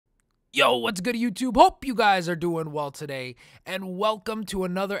Yo, what's good, YouTube? Hope you guys are doing well today, and welcome to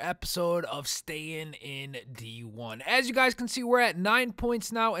another episode of Stayin in D1. As you guys can see, we're at 9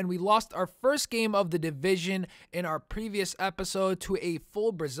 points now, and we lost our first game of the division in our previous episode to a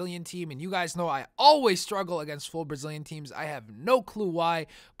full Brazilian team, and you guys know I always struggle against full Brazilian teams. I have no clue why,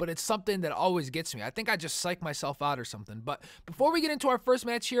 but it's something that always gets me. I think I just psych myself out or something. But before we get into our first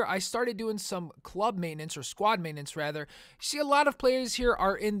match here, I started doing some club maintenance, or squad maintenance rather. You see, a lot of players here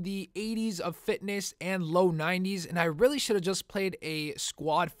are in the 80s of fitness and low 90s, and I really should have just played a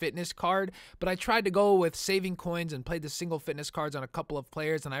squad fitness card, but I tried to go with saving coins and played the single fitness cards on a couple of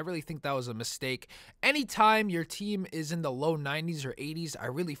players, and I really think that was a mistake. Anytime your team is in the low 90s or 80s, I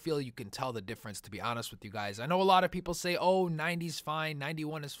really feel you can tell the difference, to be honest with you guys. I know a lot of people say, oh, 90's fine,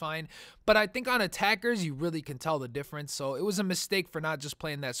 91 is fine, but I think on attackers, you really can tell the difference, so it was a mistake for not just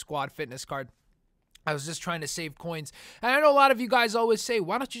playing that squad fitness card. I was just trying to save coins. And I know a lot of you guys always say,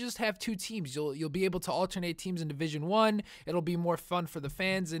 why don't you just have two teams? You'll be able to alternate teams in Division 1. It'll be more fun for the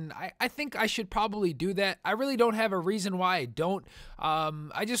fans. And I think I should probably do that. I really don't have a reason why I don't.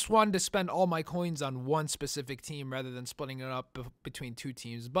 I just wanted to spend all my coins on one specific team rather than splitting it up between two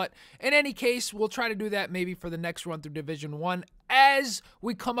teams. But in any case, we'll try to do that maybe for the next run through Division 1. As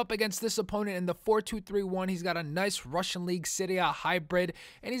we come up against this opponent in the 4-2-3-1, he's got a nice Russian League Serie A hybrid,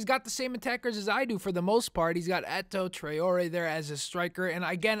 and he's got the same attackers as I do for the most part. He's got Eto, Traore there as his striker, and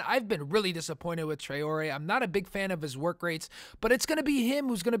again, I've been really disappointed with Traore. I'm not a big fan of his work rates, but it's going to be him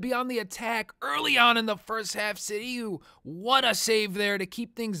who's going to be on the attack early on in the first half. City, what a save there to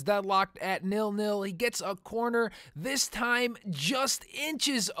keep things deadlocked at 0-0. He gets a corner, this time just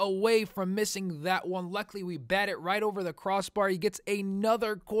inches away from missing that one. Luckily, we bat it right over the crossbar. He gets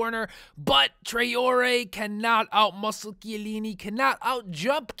another corner, but Traore cannot outmuscle Chiellini, cannot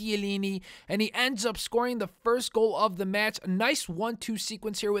outjump Chiellini, and he ends up scoring the first goal of the match. A nice 1-2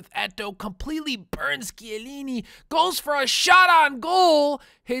 sequence here with Eto, completely burns Chiellini, goes for a shot on goal.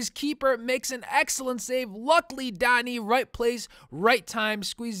 His keeper makes an excellent save. Luckily, Dani, right place, right time,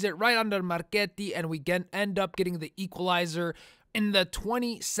 squeezes it right under Marchetti, and we end up getting the equalizer in the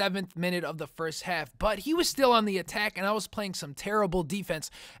 27th minute of the first half. But he was still on the attack, and I was playing some terrible defense.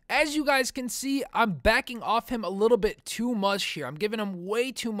 As you guys can see, I'm backing off him a little bit too much here. I'm giving him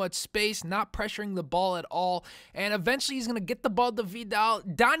way too much space, not pressuring the ball at all, and eventually he's going to get the ball to Vidal.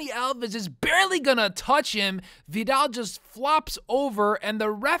 Dani Alves is barely going to touch him. Vidal just flops over, and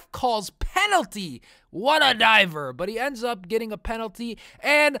the ref calls penalty. What a diver, but he ends up getting a penalty,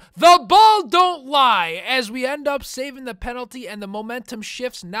 and the ball don't lie as we end up saving the penalty, and the momentum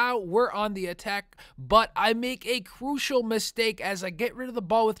shifts. Now we're on the attack, but I make a crucial mistake as I get rid of the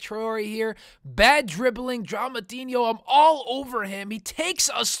ball with Traore here. Bad dribbling, Dramatinho, I'm all over him. He takes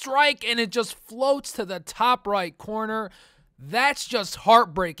a strike, and it just floats to the top right corner. That's just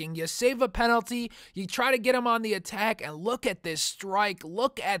heartbreaking. You save a penalty, you try to get him on the attack, and look at this strike.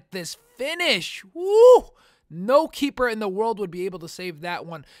 Look at this finish. Woo! No keeper in the world would be able to save that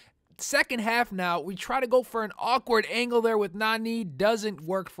one. Second half now, we try to go for an awkward angle there with Nani. Doesn't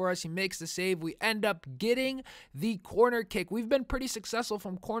work for us. He makes the save. We end up getting the corner kick. We've been pretty successful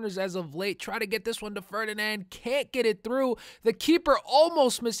from corners as of late. Try to get this one to Ferdinand. Can't get it through. The keeper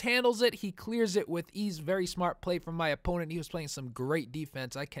almost mishandles it. He clears it with ease. Very smart play from my opponent. He was playing some great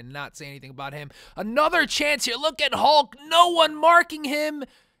defense. I cannot say anything about him. Another chance here. Look at Hulk. No one marking him.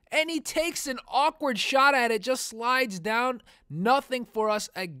 And he takes an awkward shot at it, just slides down, nothing for us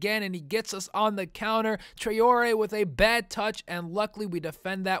again, and he gets us on the counter. Traore with a bad touch, and luckily we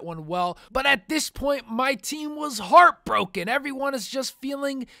defend that one well. But at this point, my team was heartbroken. Everyone is just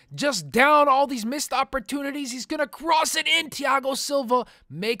feeling just down, all these missed opportunities. He's going to cross it in. Thiago Silva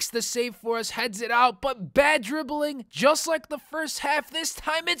makes the save for us, heads it out, but bad dribbling, just like the first half. This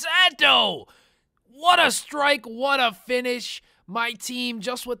time it's Eto. What a strike, what a finish. My team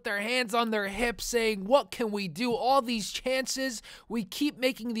just with their hands on their hips saying, what can we do? All these chances, we keep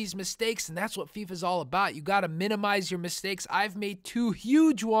making these mistakes, and that's what FIFA is all about. You got to minimize your mistakes. I've made two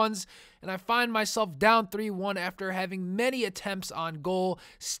huge ones, and I find myself down 3-1 after having many attempts on goal,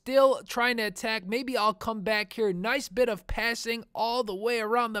 still trying to attack. Maybe I'll come back here. Nice bit of passing all the way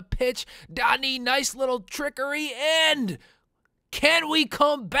around the pitch. Dani, nice little trickery, and can we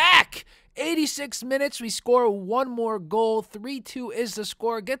come back? 86 minutes, we score one more goal. 3-2 is the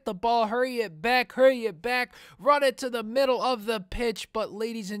score. Get the ball, hurry it back, run it to the middle of the pitch. But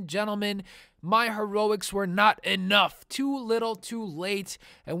ladies and gentlemen, my heroics were not enough. Too little, too late,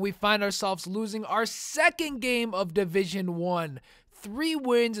 and we find ourselves losing our second game of Division 1. 3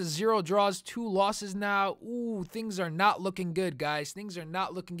 wins, 0 draws, 2 losses now. Ooh, things are not looking good, guys. Things are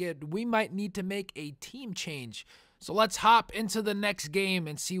not looking good. We might need to make a team change. So let's hop into the next game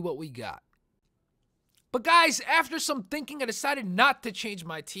and see what we got. But guys, after some thinking, I decided not to change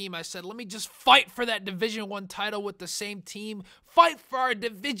my team. I said, let me just fight for that Division 1 title with the same team. Fight for our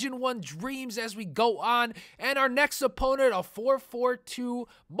Division 1 dreams as we go on. And our next opponent, a 4-4-2,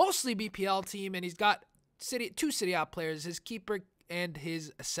 mostly BPL team. And he's got two City Out players, his keeper and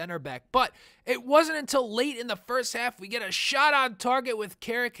his center back. But it wasn't until late in the first half we get a shot on target with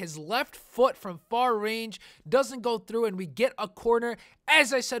Carrick. His left foot from far range doesn't go through, and we get a corner.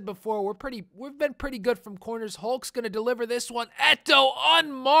 As I said before, we've been pretty good from corners. Hulk's gonna deliver this one. Eto,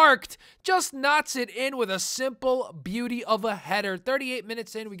 unmarked, just knots it in with a simple beauty of a header. 38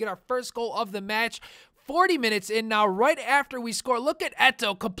 minutes in, we get our first goal of the match. 40 minutes in now, right after we score. Look at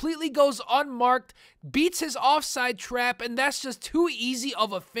Eto, completely goes unmarked, beats his offside trap, and that's just too easy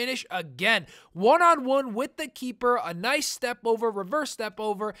of a finish again. One-on-one with the keeper, a nice step over, reverse step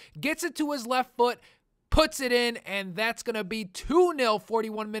over, gets it to his left foot, puts it in, and that's going to be 2-0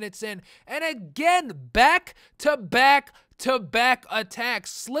 41 minutes in. And again, back-to-back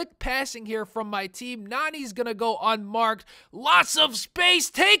attacks. Slick passing here from my team. Nani's going to go unmarked. Lots of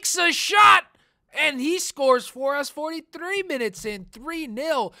space, takes a shot. And he scores for us 43 minutes in,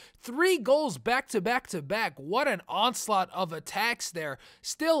 3-0. 3 goals back-to-back. What an onslaught of attacks there.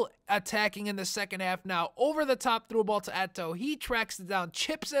 Still attacking in the second half now. Over the top through ball to Eto. He tracks it down,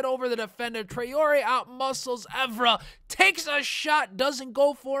 chips it over the defender. Traore out-muscles Evra. Takes a shot, doesn't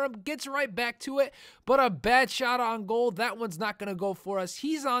go for him. Gets right back to it. But a bad shot on goal. That one's not going to go for us.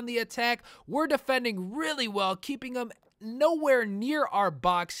 He's on the attack. We're defending really well, keeping him nowhere near our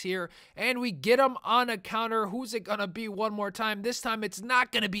box here, and we get him on a counter. Who's it gonna be one more time? This time it's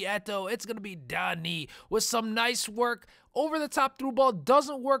not gonna be Eto, it's gonna be Dani with some nice work. Over the top through ball,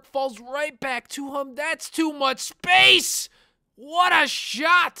 doesn't work, falls right back to him. That's too much space. What a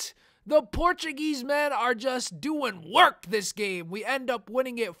shot. The Portuguese men are just doing work this game. We end up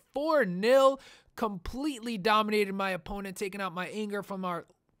winning it 4-0. Completely dominated my opponent, taking out my anger from our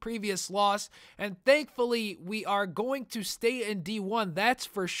previous loss, and thankfully we are going to stay in D1, that's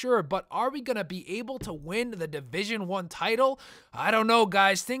for sure. But are we going to be able to win the Division 1 title? I don't know,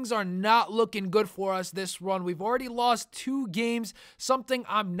 guys. Things are not looking good for us this run. We've already lost 2 games, something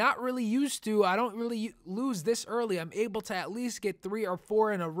I'm not really used to. I don't really lose this early. I'm able to at least get 3 or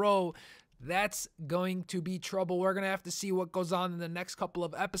 4 in a row. That's going to be trouble. We're going to have to see what goes on in the next couple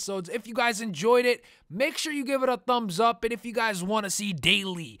of episodes. If you guys enjoyed it, make sure you give it a thumbs up. And if you guys want to see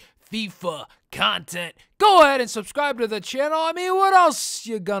daily FIFA content, go ahead and subscribe to the channel. I mean, what else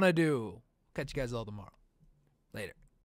you gonna do? Catch you guys all tomorrow.